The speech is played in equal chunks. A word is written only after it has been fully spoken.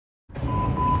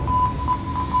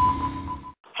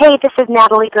Hey, this is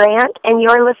Natalie Grant, and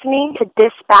you're listening to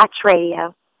Dispatch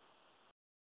Radio.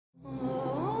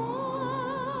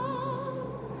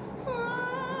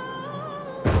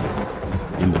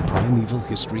 In the primeval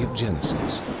history of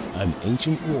Genesis, an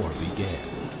ancient war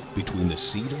began between the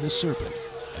seed of the serpent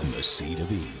and the seed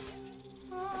of Eve.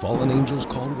 Fallen angels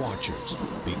called Watchers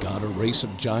begot a race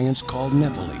of giants called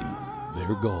Nephilim,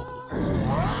 their goal,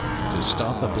 to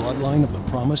stop the bloodline of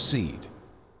the promised seed.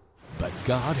 But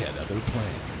God had other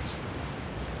plans.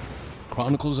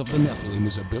 Chronicles of the Nephilim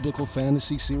is a biblical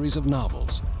fantasy series of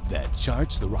novels that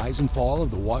charts the rise and fall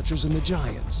of the Watchers and the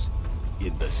Giants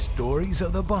in the stories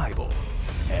of the Bible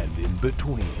and in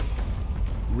between.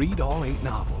 Read all 8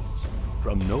 novels,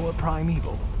 from Noah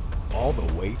Primeval all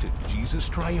the way to Jesus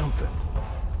Triumphant.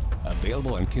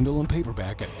 Available on Kindle and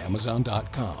paperback at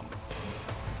Amazon.com.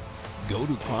 Go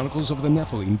to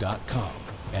chroniclesofthenephilim.com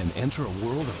and enter a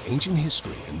world of ancient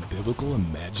history and biblical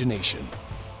imagination.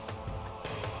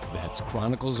 That's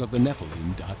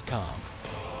chroniclesofthenephilim.com.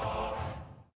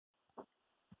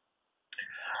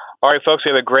 All right, folks,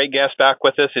 we have a great guest back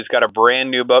with us. He's got a brand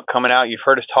new book coming out. You've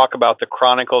heard us talk about the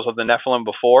Chronicles of the Nephilim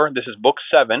before. This is book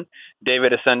 7.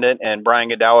 David Ascendant and Brian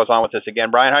Godawa is on with us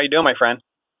again. Brian, how you doing, my friend?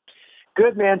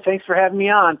 Good, man. Thanks for having me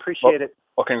on. Appreciate it.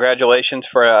 Well, congratulations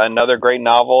for another great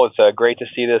novel. It's great to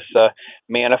see this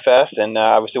manifest, and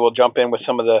obviously we'll jump in with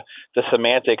some of the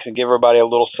semantics and give everybody a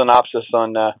little synopsis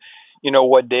on,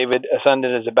 what David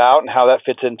Ascendant is about and how that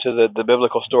fits into the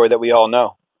biblical story that we all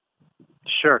know.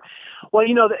 Sure. Well,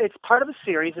 it's part of a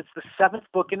series. It's the 7th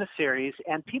book in a series,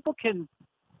 and people could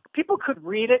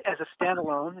read it as a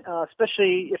standalone,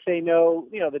 especially if they know,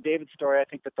 the David story. I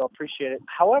think that they'll appreciate it.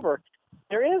 However,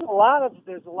 there's a lot of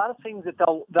things that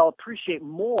they'll appreciate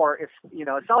more if,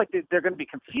 it's not like they're going to be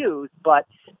confused, but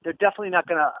they're definitely not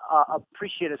going to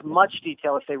appreciate as much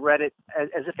detail if they read it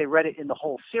as if they read it in the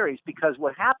whole series, because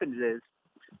what happens is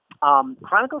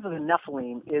Chronicles of the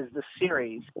Nephilim is the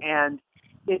series, and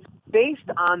it's based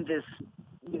on this,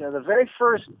 the very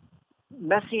first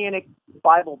messianic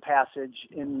Bible passage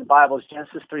in the Bible is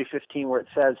Genesis 3:15, where it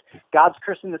says, God's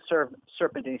cursing the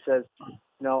serpent, and he says,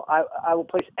 I will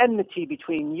place enmity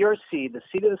between your seed, the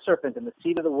seed of the serpent, and the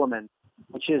seed of the woman,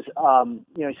 which is,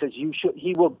 he says, you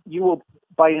will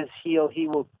bite his heel, he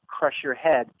will crush your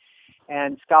head.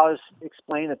 And scholars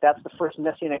explain that that's the first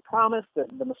messianic promise,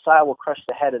 that the Messiah will crush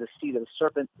the head of the seed of the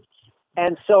serpent.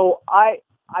 And so I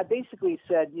basically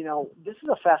said, this is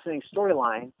a fascinating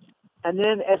storyline. And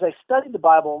then as I studied the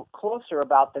Bible closer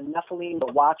about the Nephilim,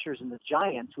 the Watchers, and the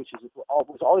Giants, which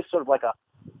was always sort of like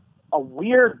a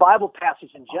weird Bible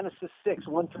passage in Genesis 6,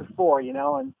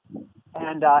 1-4,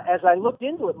 and as I looked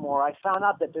into it more, I found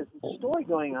out that there's a story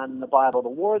going on in the Bible, the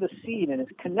War of the Seed, and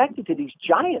it's connected to these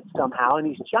giants somehow, and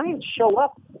these giants show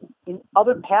up in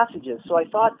other passages. So I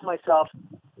thought to myself,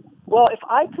 well, if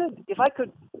I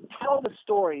could tell the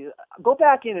story, go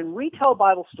back in and retell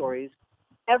Bible stories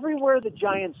everywhere the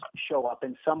giants show up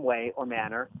in some way or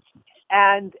manner,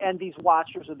 and these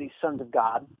Watchers or these sons of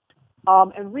God,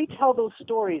 and retell those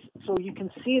stories so you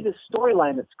can see the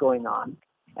storyline that's going on.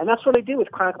 And that's what I do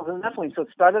with Chronicles of the Nephilim. So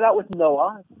it started out with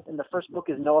Noah, and the first book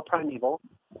is Noah Primeval.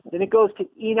 Then it goes to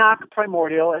Enoch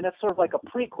Primordial, and that's sort of like a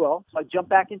prequel. So I jump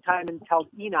back in time and tell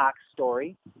Enoch's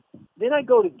story. Then I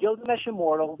go to Gilgamesh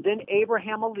Immortal, then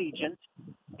Abraham Allegiant.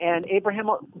 And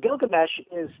Gilgamesh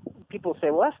is, people say,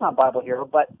 well, that's not Bible hero,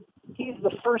 but he's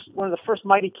one of the first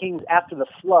mighty kings after the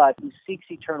flood who seeks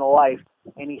eternal life,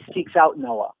 and he seeks out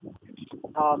Noah.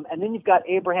 And then you've got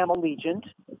Abraham Allegiant,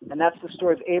 and that's the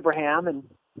story of Abraham. And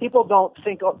people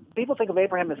think of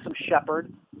Abraham as some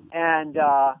shepherd, and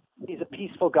he's a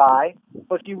peaceful guy.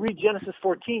 But if you read Genesis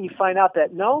 14, you find out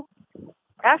that no,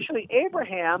 actually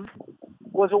Abraham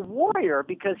was a warrior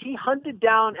because he hunted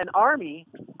down an army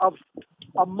of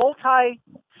a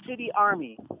multi-city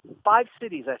army, 5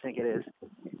 cities I think it is,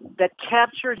 that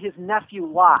captured his nephew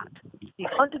Lot. He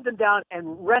hunted them down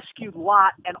and rescued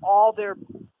Lot and all their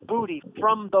booty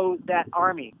from that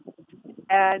army.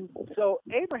 And so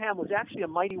Abraham was actually a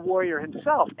mighty warrior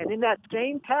himself. And in that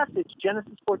same passage,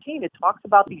 Genesis 14, it talks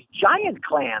about these giant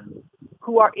clans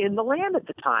who are in the land at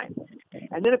the time.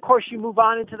 And then, of course, you move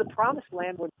on into the Promised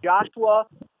Land when Joshua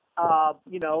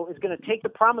is going to take the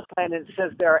Promised Land, and it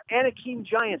says there are Anakim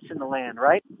giants in the land,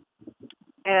 right?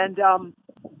 And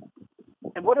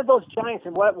what are those giants,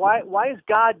 and why is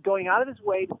God going out of his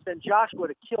way to send Joshua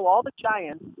to kill all the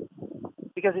giants?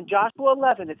 Because in Joshua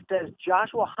 11, it says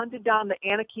Joshua hunted down the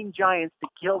Anakim giants to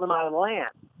kill them out of the land.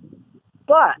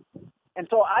 And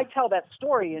so I tell that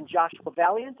story in Joshua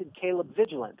Valiant and Caleb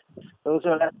Vigilant.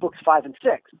 That's books 5 and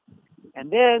 6.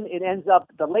 And then it ends up,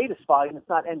 the latest volume, it's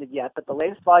not ended yet, but the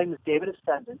latest volume is David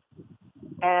Ascendant.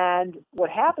 And what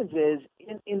happens is,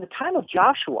 in the time of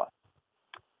Joshua,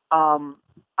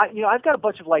 I've got a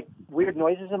bunch of like weird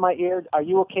noises in my ear. Are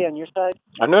you okay on your side?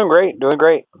 I'm doing great. Doing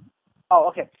great. Oh,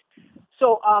 okay.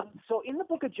 So in the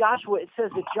book of Joshua, it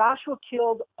says that Joshua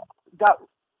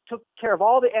took care of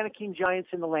all the Anakim giants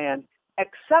in the land,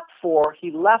 except for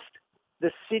he left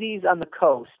the cities on the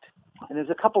coast. And there's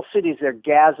a couple cities there,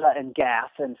 Gaza and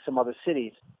Gath and some other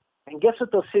cities. And guess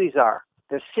what those cities are?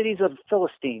 They're cities of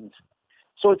Philistines.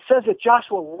 So it says that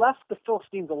Joshua left the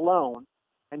Philistines alone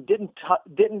and didn't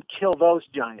kill those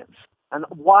giants. And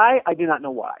why? I do not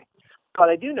know why. But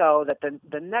I do know that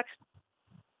the next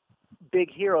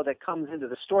big hero that comes into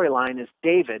the storyline is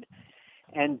David.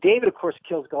 And David, of course,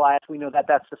 kills Goliath. We know that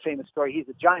that's the famous story. He's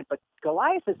a giant. But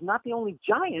Goliath is not the only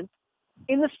giant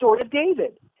in the story of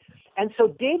David. And so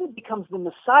David becomes the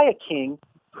Messiah king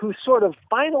who sort of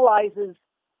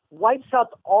wipes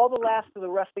out all the last of the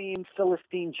Rephaim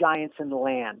Philistine giants in the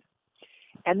land.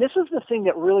 And this was the thing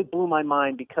that really blew my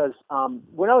mind because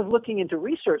when I was looking into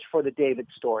research for the David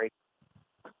story,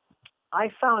 I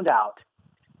found out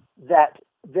that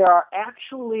there are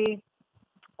actually,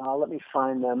 let me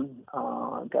find them.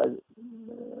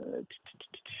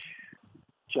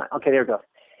 Okay, there we go.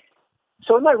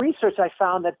 So in my research, I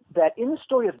found that in the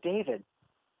story of David,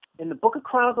 in the book of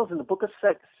Chronicles and the book of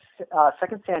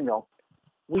 2 Samuel,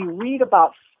 we read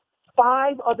about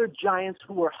 5 other giants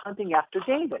who were hunting after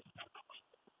David.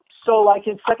 So like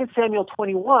in 2 Samuel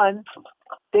 21,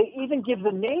 they even give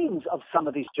the names of some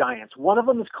of these giants. One of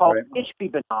them is called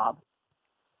Ishbi-Benob,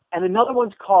 and another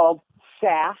one's called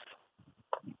Saph,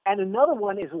 and another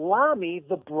one is Lami,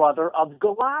 the brother of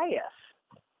Goliath.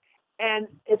 And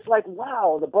it's like,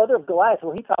 wow, the brother of Goliath,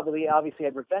 well, he probably obviously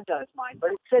had revenge on his mind,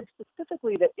 but it said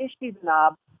specifically that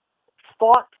Ishbi-Benob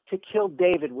fought to kill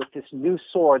David with this new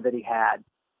sword that he had.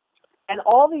 And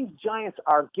all these giants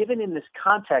are given in this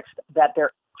context that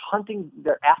they're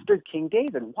after King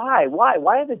David. Why? Why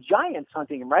are the giants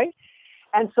hunting him, right?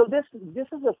 And so this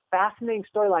is a fascinating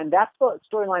storyline. That's the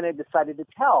storyline I decided to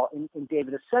tell in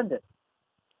David Ascendant.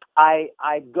 I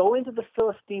go into the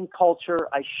Philistine culture.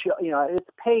 I show, it's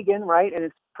pagan, right? And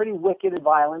it's pretty wicked and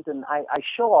violent, and I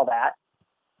show all that.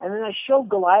 And then I show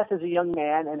Goliath as a young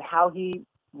man and how he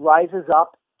rises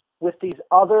up with these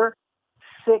other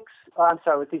 5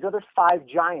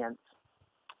 giants.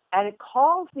 And it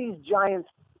calls these giants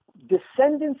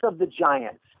descendants of the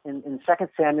giants in 2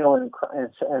 Samuel and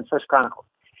 1 Chronicles.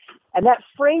 And that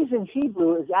phrase in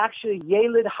Hebrew is actually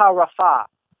Yelid HaRafah.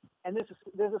 And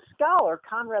there's a scholar,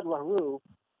 Conrad LaRue,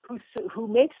 who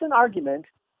makes an argument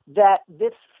that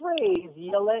this phrase,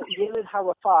 Yelid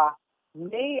HaRafah,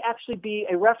 may actually be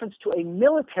a reference to a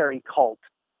military cult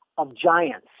of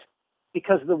giants,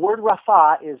 because the word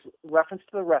Rapha is reference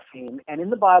to the Rephaim, and in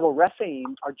the Bible,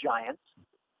 Rephaim are giants,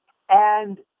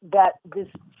 and that this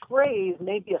phrase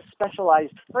may be a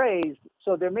specialized phrase,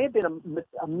 so there may have been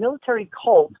a military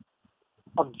cult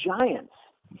of giants,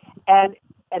 and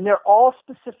they're all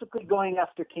specifically going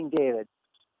after King David.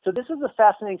 So this is a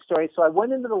fascinating story. So I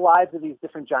went into the lives of these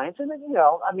different giants, and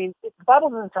the Bible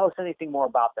doesn't tell us anything more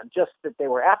about them, just that they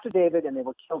were after David and they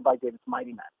were killed by David's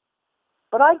mighty men.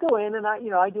 But I go in and I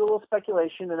do a little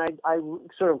speculation, and I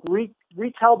sort of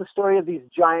retell the story of these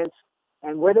giants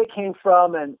and where they came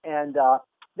from, and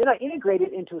then I integrate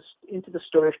it into the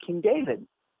story of King David.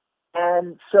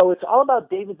 And so it's all about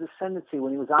David's ascendancy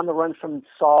when he was on the run from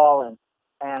Saul,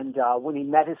 and when he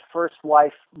met his first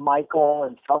wife Michal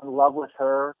and fell in love with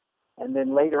her, and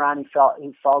then later on he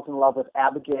falls in love with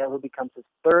Abigail, who becomes his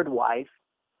third wife.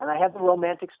 And I have the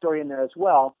romantic story in there as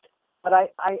well. But I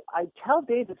tell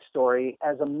David's story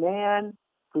as a man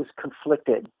who's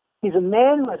conflicted. He's a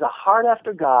man who has a heart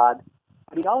after God,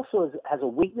 but he also has a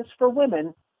weakness for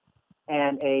women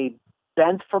and a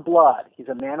bent for blood. He's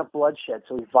a man of bloodshed,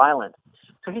 so he's violent.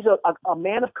 So he's a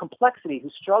man of complexity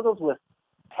who struggles with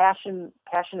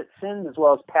passionate sins as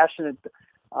well as passionate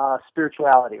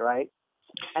spirituality, right?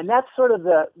 And that's sort of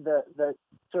the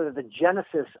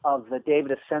genesis of the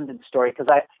David Ascendant story, because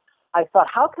I thought,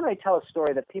 how can I tell a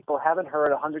story that people haven't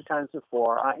heard 100 times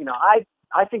before?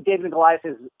 I think David and Goliath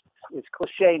is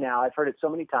cliche now. I've heard it so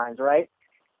many times, right?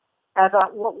 And I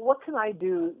thought, well, what can I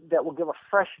do that will give a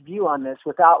fresh view on this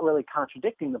without really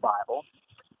contradicting the Bible?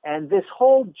 And this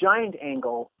whole giant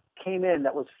angle came in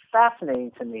that was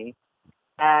fascinating to me.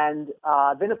 And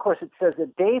then, of course, it says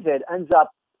that David ends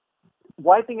up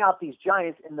wiping out these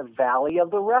giants in the Valley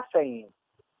of the Rephaim.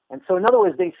 And so, in other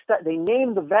words, they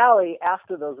named the valley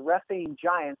after those Rephaim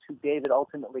giants who David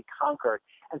ultimately conquered.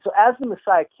 And so, as the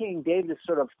Messiah King, David is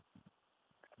sort of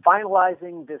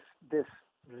finalizing this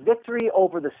victory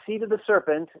over the seed of the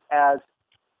serpent as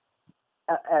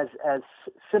as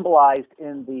symbolized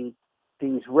in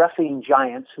these wrestling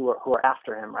giants who are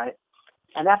after him, right?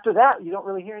 And after that, you don't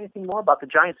really hear anything more about the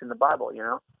giants in the Bible, you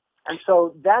know. And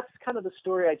so that's kind of the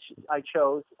story I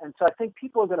chose. And so I think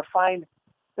people are going to find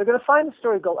the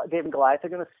story of David and Goliath. They're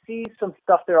going to see some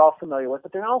stuff they're all familiar with,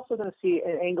 but they're also going to see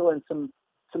an angle and some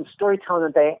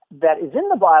storytelling that is in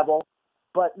the Bible,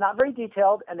 but not very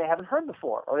detailed, and they haven't heard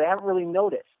before, or they haven't really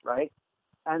noticed, right?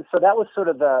 And so that was sort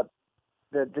of the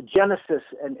genesis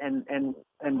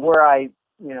and where I,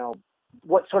 you know,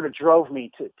 what sort of drove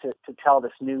me to tell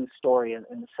this new story in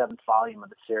the 7th volume of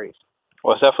the series.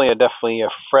 Well, it's definitely a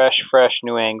fresh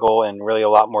new angle and really a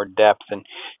lot more depth. And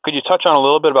could you touch on a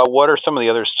little bit about what are some of the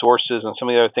other sources and some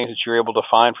of the other things that you're able to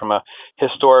find from a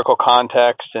historical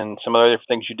context and some of the other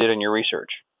things you did in your research?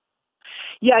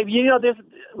 Yeah, you know,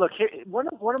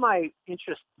 one of my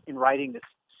interests in writing this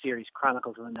series,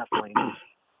 Chronicles of the Nephilim,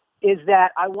 is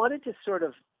that I wanted to sort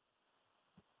of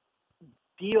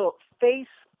face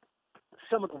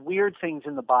some of the weird things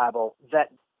in the Bible that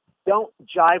don't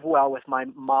jive well with my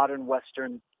modern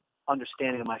Western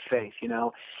understanding of my faith, you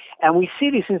know. And we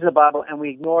see these things in the Bible and we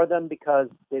ignore them because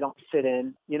they don't fit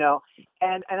in, you know.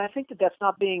 And I think that that's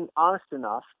not being honest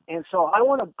enough. And so I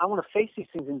want to face these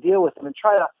things and deal with them and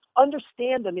try to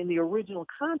understand them in the original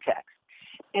context.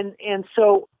 And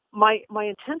so my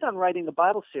intent on writing the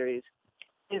Bible series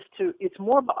is it's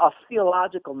more of a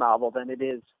theological novel than it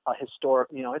is a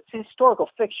it's historical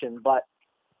fiction, but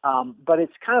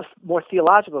it's kind of more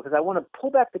theological because I want to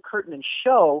pull back the curtain and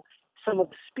show some of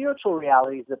the spiritual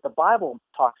realities that the Bible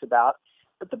talks about.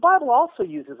 But the Bible also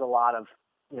uses a lot of,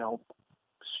 you know,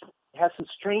 has some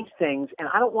strange things, and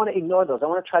I don't want to ignore those. I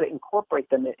want to try to incorporate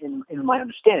them in my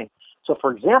understanding. So,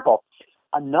 for example,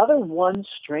 another one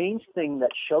strange thing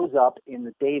that shows up in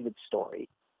the David story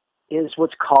is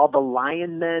what's called the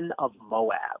Lion Men of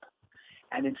Moab.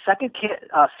 And in 2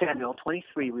 Samuel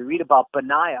 23, we read about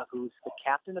Benaiah, who's the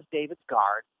captain of David's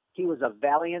guard. He was a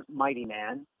valiant, mighty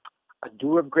man, a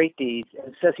doer of great deeds.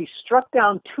 And it says he struck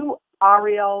down 2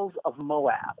 Ariels of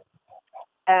Moab.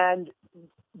 And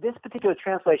this particular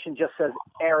translation just says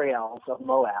Ariels of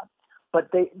Moab. But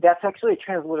that's actually a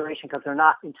transliteration because they're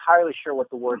not entirely sure what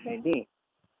the word may mean.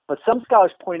 But some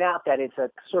scholars point out that it's a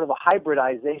sort of a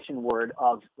hybridization word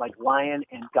of like lion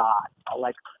and God,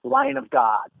 like Lion of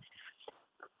God.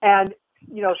 And,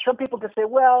 you know, some people could say,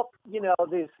 well, you know,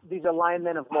 these are lion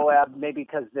men of Moab, maybe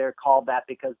because they're called that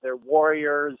because they're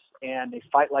warriors and they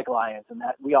fight like lions, and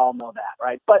that we all know that,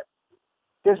 right? But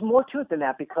there's more to it than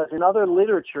that because in other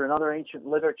literature, in other ancient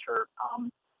literature,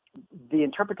 the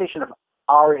interpretation of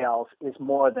Ariels is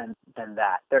more than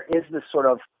that. There is this sort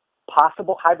of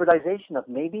possible hybridization of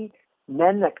maybe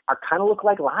men that are kind of look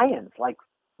like lions, like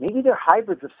maybe they're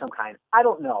hybrids of some kind. I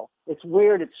don't know. It's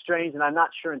weird, it's strange, and I'm not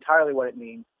sure entirely what it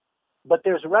means. But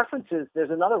there's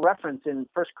another reference in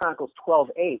 1 Chronicles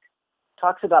 12:8,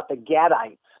 talks about the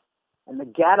Gadites. And the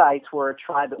Gadites were a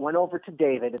tribe that went over to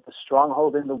David at the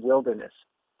stronghold in the wilderness,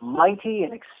 mighty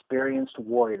and experienced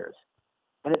warriors.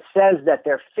 And it says that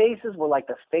their faces were like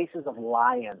the faces of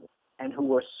lions, and who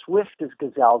were swift as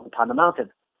gazelles upon the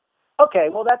mountains. Okay,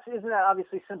 well, isn't that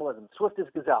obviously symbolism? Swift as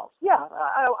gazelles. Yeah,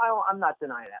 I'm not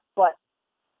denying that. But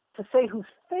to say whose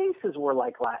faces were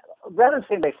like lions, rather than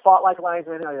saying they fought like lions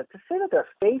or anything like that, to say that their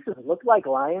faces looked like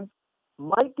lions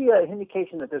might be an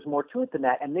indication that there's more to it than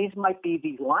that, and these might be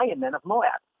these lion men of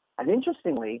Moab. And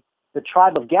interestingly, the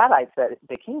tribe of Gadites that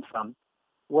they came from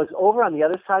was over on the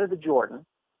other side of the Jordan,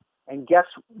 and guess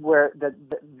where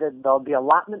the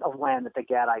allotment of land that the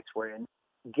Gadites were in,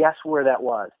 guess where that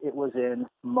was? It was in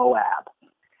Moab.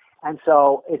 And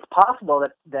so it's possible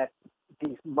that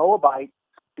these Moabites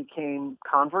became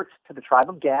converts to the tribe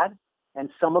of Gad, and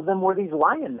some of them were these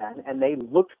lion men, and they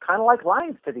looked kind of like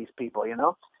lions to these people, you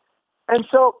know. And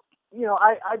so, you know,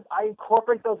 I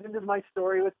incorporate those into my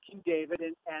story with King David,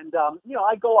 and you know,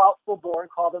 I go out full bore and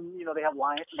call them, you know, they have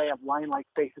lion-like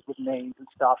faces with names and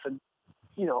stuff, and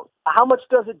you know, how much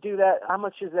does it do that? How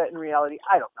much is that in reality?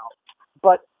 I don't know.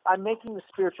 But I'm making the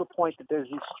spiritual point that there's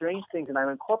these strange things, and I'm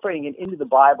incorporating it into the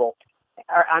Bible.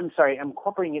 I'm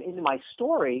incorporating it into my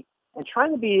story and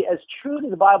trying to be as true to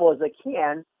the Bible as I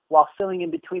can while filling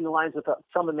in between the lines with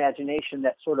some imagination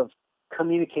that sort of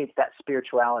communicates that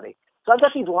spirituality. So I've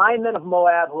got these lion men of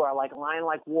Moab who are like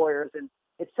lion-like warriors, and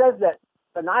it says that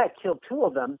Benaiah killed 2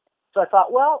 of them. So I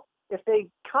thought, well, if they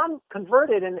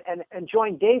converted and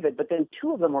joined David, but then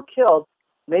 2 of them were killed,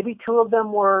 maybe 2 of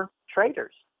them were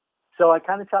traitors. So I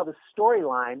kind of tell the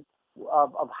storyline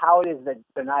of how it is that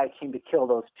Benaiah came to kill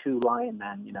those 2 lion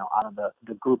men, you know, out of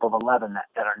the group of 11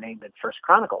 that are named in 1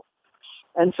 Chronicles.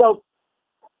 And so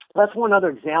that's one other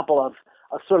example of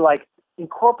sort of like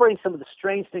incorporating some of the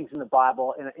strange things in the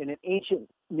Bible in an ancient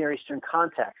Near Eastern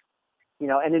context.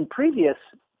 And in previous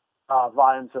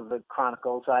volumes of the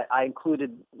Chronicles, I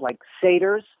included like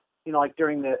satyrs, like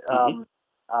during the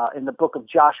in the book of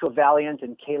Joshua Valiant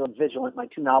and Caleb Vigilant, my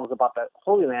 2 novels about the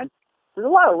Holy Land. There's a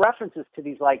lot of references to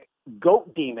these like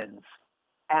goat demons,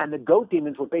 and the goat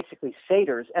demons were basically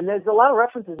satyrs. And there's a lot of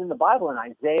references in the Bible in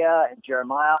Isaiah and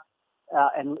Jeremiah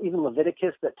and even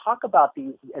Leviticus that talk about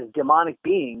these as demonic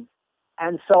beings.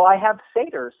 And so I have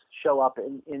satyrs show up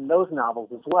in those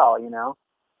novels as well,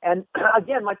 And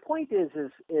again, my point is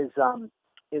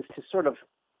to sort of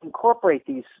incorporate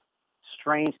these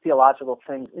strange theological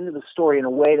things into the story in a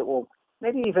way that will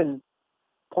maybe even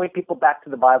point people back to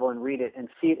the Bible and read it and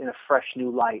see it in a fresh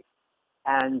new light.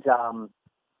 And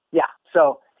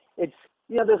so it's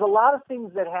there's a lot of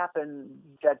things that happen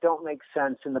that don't make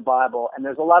sense in the Bible, and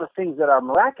there's a lot of things that are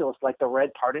miraculous, like the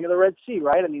parting of the Red Sea,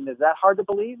 right? I mean, is that hard to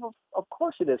believe? Of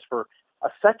course it is for a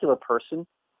secular person.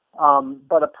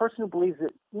 But a person who believes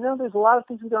that, there's a lot of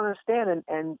things we don't understand,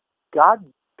 and God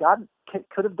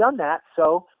could have done that,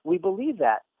 so we believe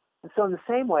that. And so in the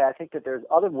same way, I think that there's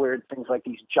other weird things like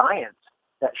these giants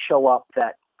that show up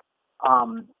that,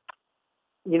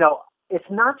 it's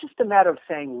not just a matter of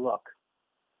saying, look,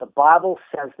 the Bible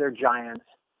says they're giants.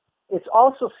 It's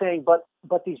also saying, but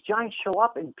these giants show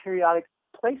up in periodic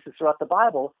places throughout the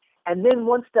Bible, and then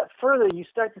one step further, you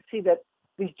start to see that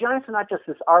these giants are not just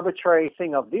this arbitrary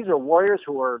thing of these are warriors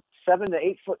who are 7 to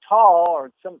 8 foot tall,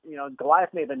 or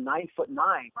Goliath may have been 9'9",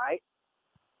 right?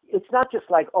 It's not just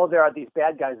like, oh, there are these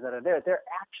bad guys that are there. They're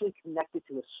actually connected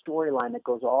to a storyline that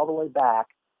goes all the way back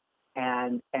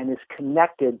and is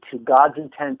connected to God's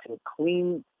intent to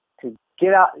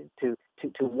get out, to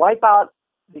wipe out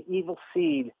the evil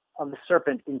seed of the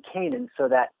serpent in Canaan so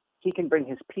that he can bring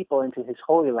his people into his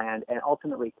holy land and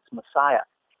ultimately his Messiah.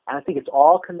 And I think it's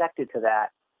all connected to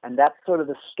that. And that's sort of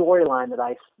the storyline that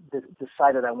I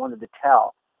decided I wanted to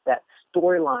tell, that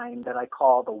storyline that I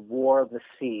call the War of the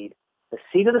Seed of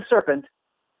the serpent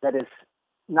that is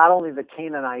not only the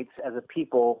Canaanites as a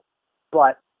people,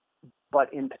 but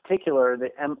in particular,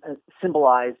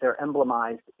 they're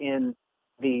emblemized in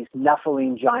these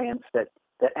Nephilim giants that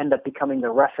end up becoming the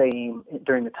Rephaim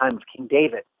during the time of King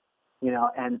David,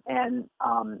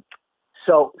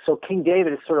 So King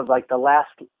David is sort of like the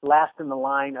last in the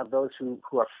line of those who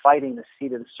are fighting the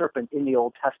seed of the serpent in the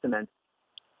Old Testament.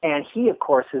 And he, of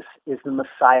course, is the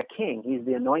Messiah King. He's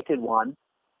the anointed one.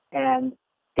 And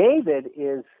David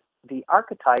is the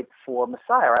archetype for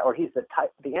Messiah, right? Or he's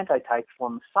the antitype for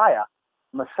Messiah.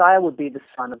 Messiah would be the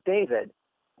son of David.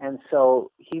 And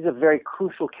so he's a very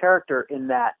crucial character in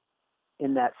that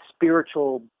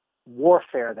spiritual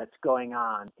warfare that's going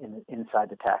on inside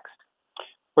the text.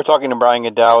 We're talking to Brian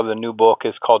Godawa. The new book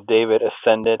is called David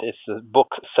Ascendant. It's book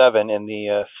 7 in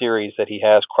the series that he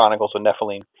has, Chronicles of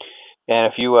Nephilim.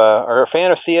 And if you are a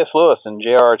fan of C.S. Lewis and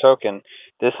J.R.R. Tolkien,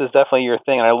 this is definitely your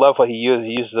thing. And I love what he uses.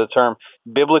 He uses the term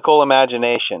biblical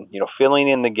imagination, filling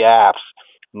in the gaps,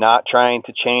 not trying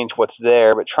to change what's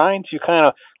there, but trying to kind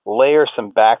of layer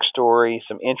some backstory,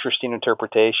 some interesting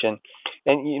interpretation.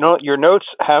 And, your notes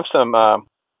have some a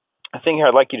thing here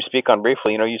I'd like you to speak on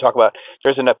briefly. You talk about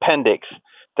there's an appendix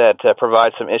that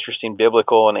provides some interesting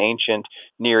biblical and ancient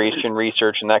Near Eastern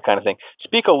research and that kind of thing.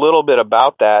 Speak a little bit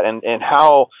about that and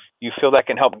how you feel that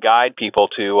can help guide people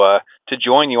to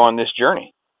join you on this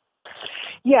journey.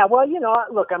 Yeah, well,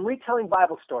 look, I'm retelling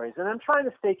Bible stories, and I'm trying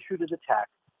to stay true to the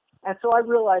text. And so I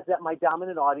realize that my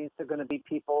dominant audience are going to be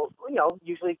people,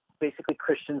 usually basically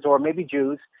Christians or maybe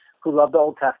Jews who love the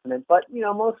Old Testament, but,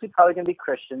 mostly probably going to be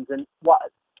Christians. And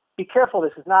be careful,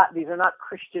 these are not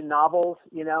Christian novels,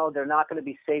 they're not going to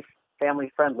be safe, family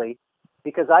friendly,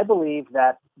 because I believe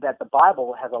that the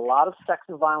Bible has a lot of sex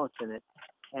and violence in it,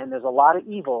 and there's a lot of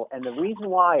evil. And the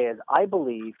reason why is I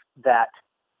believe that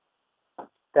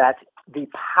the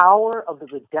power of the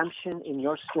redemption in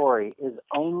your story is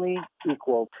only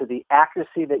equal to the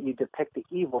accuracy that you depict the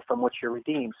evil from which you're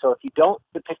redeemed. So if you don't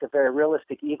depict a very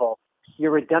realistic evil,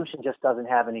 your redemption just doesn't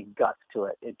have any guts to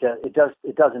it. It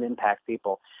doesn't impact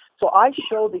people. So I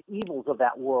show the evils of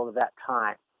that world of that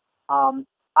time. I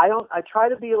try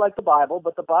to be like the Bible,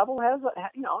 but the Bible has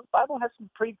some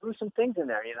pretty gruesome things in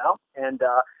there, and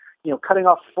cutting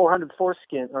off 200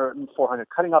 foreskins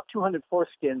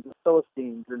of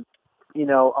Philistines, and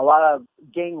a lot of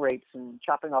gang rapes and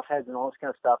chopping off heads and all this kind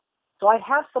of stuff. So I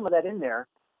have some of that in there,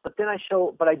 but I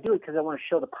do it because I want to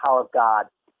show the power of God.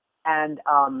 And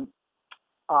I'm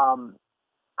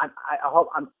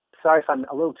sorry if I'm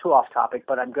a little too off topic,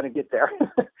 but I'm going to get there.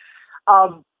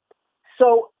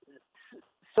 So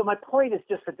my point is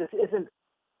just that this isn't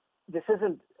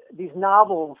these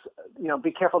novels.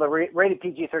 be careful. They're rated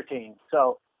PG-13.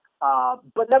 So,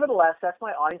 but nevertheless, that's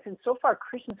my audience. And so far,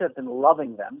 Christians have been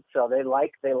loving them. So they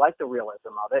like the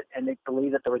realism of it, and they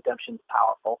believe that the redemption is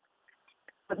powerful.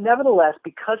 But nevertheless,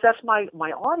 because that's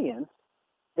my audience,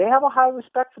 they have a high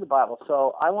respect for the Bible.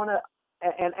 So I want to,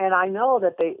 and I know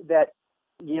that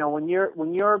when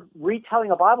you're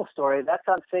retelling a Bible story, that's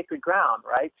on sacred ground,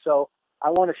 right? So I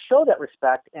want to show that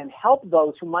respect and help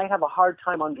those who might have a hard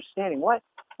time understanding. Wait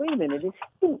a minute,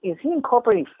 is he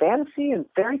incorporating fantasy and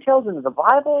fairy tales into the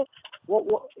Bible?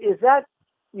 What is that?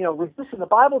 Reducing the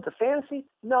Bible to fantasy?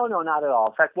 No, not at all.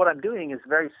 In fact, what I'm doing is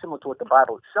very similar to what the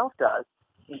Bible itself does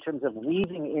in terms of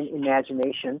weaving in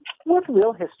imagination with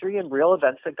real history and real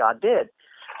events that God did.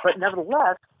 But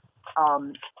nevertheless,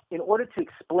 in order to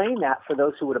explain that for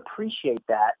those who would appreciate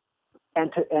that,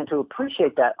 and to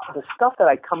appreciate that, the stuff that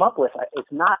I come up with is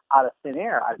not out of thin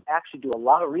air. I actually do a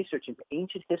lot of research into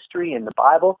ancient history and the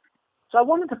Bible. So I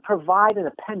wanted to provide an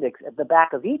appendix at the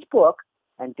back of each book,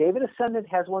 and David Ascendant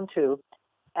has one too,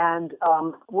 and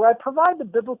where I provide the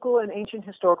biblical and ancient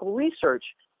historical research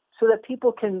so that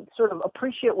people can sort of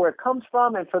appreciate where it comes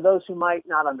from, and for those who might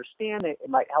not understand it, it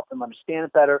might help them understand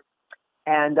it better.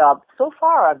 And so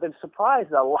far, I've been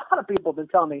surprised that a lot of people have been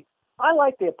telling me, I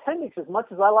like the appendix as much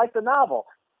as I like the novel.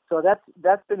 So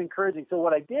that's been encouraging. So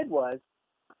what I did was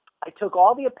I took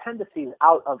all the appendices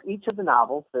out of each of the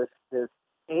novels. There's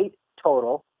 8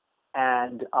 total,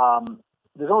 and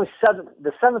there's only 7.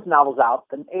 The 7th novel's out.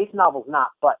 The 8th novel's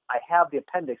not, but I have the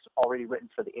appendix already written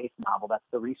for the 8th novel. That's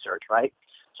the research, right?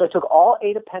 So I took all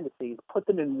 8 appendices, put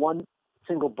them in one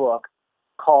single book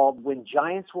called When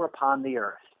Giants Were Upon the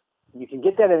Earth. You can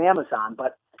get that at Amazon,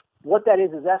 but what that is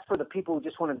that's for the people who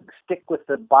just want to stick with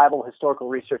the Bible historical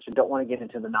research and don't want to get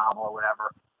into the novel or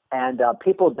whatever. And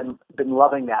people have been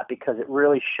loving that because it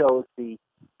really shows the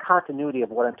continuity of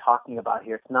what I'm talking about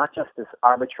here. It's not just this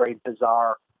arbitrary,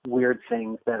 bizarre, weird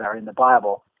things that are in the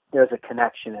Bible. There's a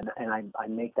connection, and I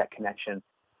make that connection.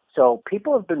 So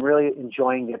people have been really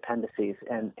enjoying the appendices,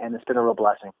 and it's been a real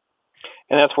blessing.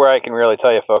 And that's where I can really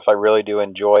tell you, folks, I really do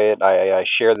enjoy it. I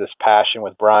share this passion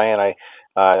with Brian.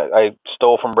 I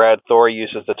stole from Brad Thor. He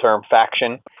uses the term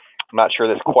faction. I'm not sure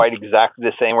that's quite exactly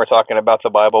the same we're talking about the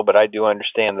Bible, but I do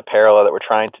understand the parallel that we're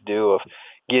trying to do of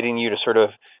getting you to sort of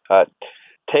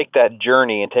take that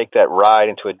journey and take that ride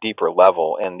into a deeper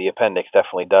level, and the appendix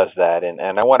definitely does that.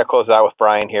 And I want to close out with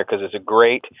Brian here because it's a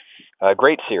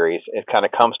great series. It kind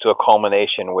of comes to a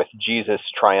culmination with Jesus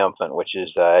Triumphant, which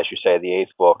is, as you say, the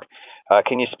 8th book.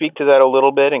 Can you speak to that a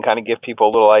little bit and kind of give people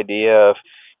a little idea of,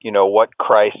 what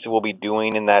Christ will be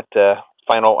doing in that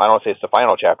final, I don't want to say it's the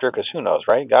final chapter, because who knows,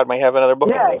 right? God may have another book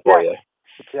in there for you.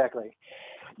 Exactly.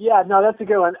 Yeah, no, that's a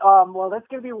good one. Well, that's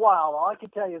going to be wild. All I can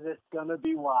tell you is it's going to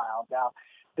be wild. Now,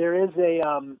 there is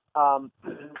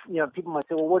people might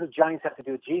say, well, what do giants have to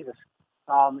do with Jesus?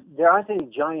 There aren't any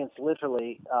giants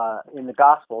literally in the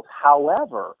Gospels.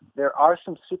 However, there are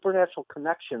some supernatural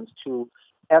connections to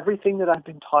everything that I've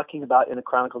been talking about in the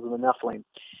Chronicles of the Nephilim.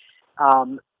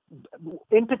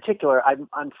 In particular,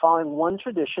 I'm following one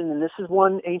tradition, and this is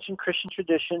one ancient Christian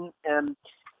tradition, and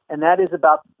that is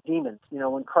about demons.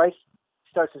 When Christ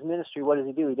starts his ministry, what does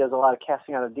he do? He does a lot of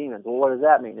casting out of demons. Well, what does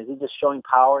that mean? Is he just showing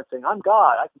power and saying, I'm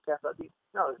God, I can cast out demons?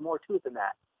 No, there's more to it than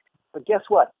that. But guess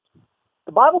what?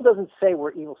 The Bible doesn't say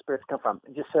where evil spirits come from.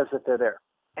 It just says that they're there.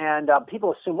 And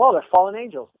people assume, well, they're fallen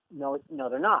angels. No,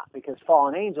 they're not, because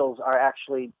fallen angels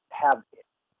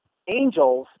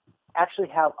angels actually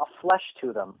have a flesh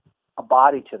to them, a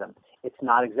body to them. It's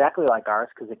not exactly like ours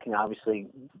because it can obviously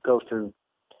go through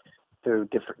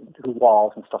different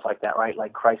walls and stuff like that, right?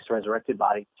 Like Christ's resurrected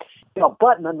body.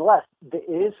 But nonetheless, it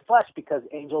is flesh because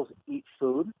angels eat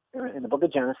food. In the book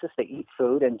of Genesis, they eat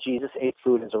food, and Jesus ate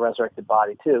food as a resurrected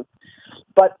body too.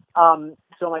 But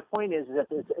so my point is that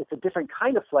it's a different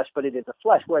kind of flesh, but it is a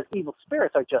flesh, whereas evil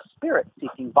spirits are just spirits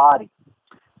seeking bodies.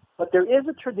 But there is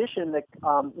a tradition that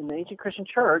in the ancient Christian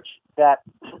church that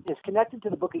is connected to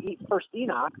the book of First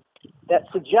Enoch that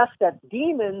suggests that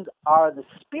demons are the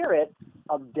spirit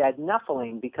of dead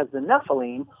Nephilim, because the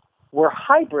Nephilim were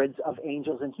hybrids of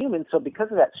angels and humans. So because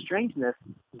of that strangeness,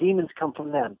 demons come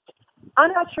from them.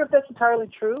 I'm not sure if that's entirely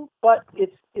true, but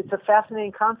it's a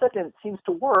fascinating concept, and it seems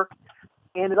to work.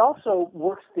 And it also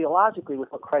works theologically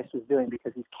with what Christ was doing,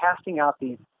 because he's casting out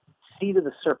these seed of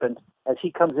the serpent as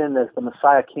he comes in as the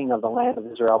Messiah King of the land of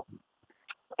Israel.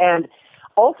 And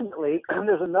ultimately,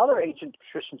 there's another ancient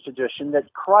Christian tradition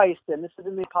that Christ, and this is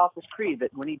in the Apostles' Creed,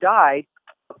 that when he died,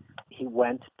 he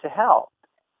went to hell.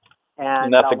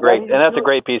 And that's a great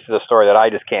piece of the story that I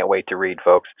just can't wait to read,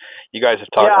 folks. You guys have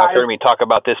I've heard me talk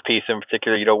about this piece in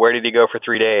particular. Where did he go for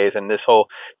 3 days? And this whole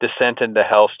descent into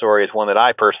hell story is one that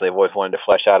I personally have always wanted to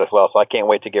flesh out as well. So I can't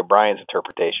wait to get Brian's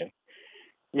interpretation.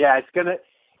 Yeah, it's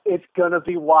gonna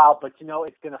be wild, but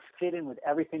it's gonna fit in with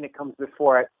everything that comes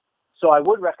before it. So I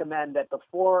would recommend that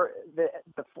before it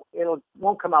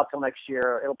won't come out till next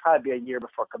year. It'll probably be a year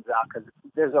before it comes out because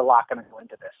there's a lot going to go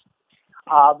into this.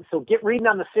 So get reading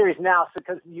on the series now,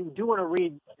 because you do want to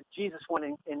read the Jesus one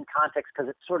in context, because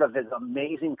it sort of is an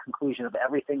amazing conclusion of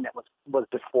everything that was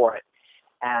before it.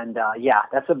 And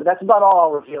that's about all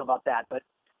I'll reveal about that. But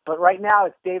right now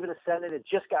it's David Ascendant. It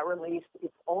just got released.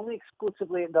 It's only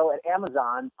exclusively though at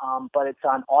Amazon, but it's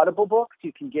on Audible Books.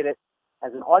 You can get it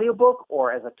as an audiobook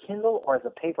or as a Kindle or as a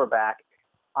paperback.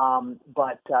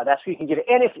 But that's where you can get it.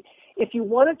 And if you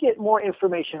want to get more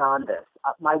information on this,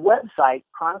 my website,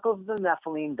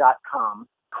 chroniclesofthenephilim.com,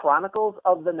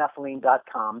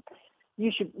 chroniclesofthenephilim.com,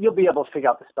 you'll be able to figure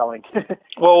out the spelling.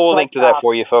 Well, we'll link to that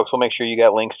for you, folks. We'll make sure you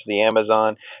got links to the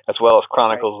Amazon as well as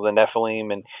Chronicles of the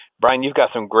Nephilim. And Brian, you've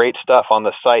got some great stuff on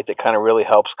the site that kind of really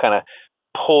helps kind of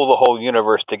pull the whole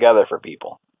universe together for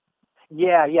people.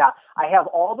 Yeah. I have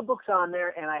all the books on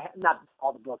there, and not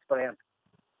all the books, but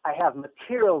I have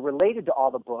material related to all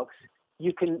the books.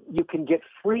 You can get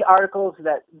free articles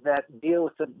that deal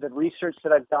with the research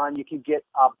that I've done. You can get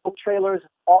book trailers,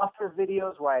 author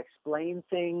videos where I explain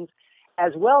things,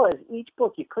 as well as each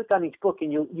book. You click on each book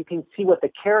and you can see what the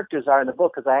characters are in the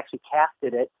book, because I actually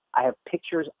casted it. I have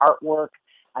pictures, artwork.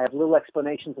 I have little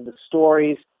explanations of the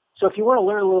stories. So if you want to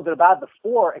learn a little bit about it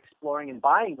before exploring and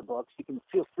buying the books, you can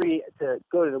feel free to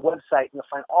go to the website, and you'll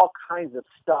find all kinds of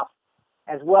stuff,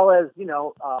 as well as,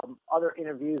 other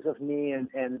interviews of me and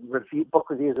book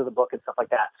reviews of the book and stuff like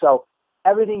that. So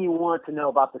everything you want to know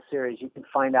about the series, you can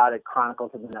find out at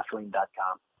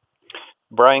chroniclesofthenephilim.com.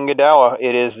 Brian Godawa,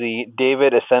 it is the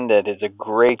David Ascendant. It's a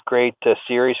great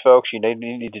series, folks. You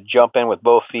need to jump in with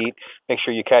both feet. Make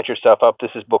sure you catch yourself up.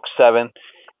 This is book 7,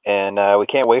 and we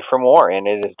can't wait for more. And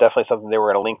it is definitely something that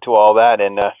we're going to link to all that.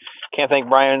 And can't thank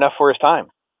Brian enough for his time.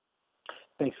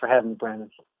 Thanks for having me,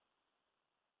 Brandon.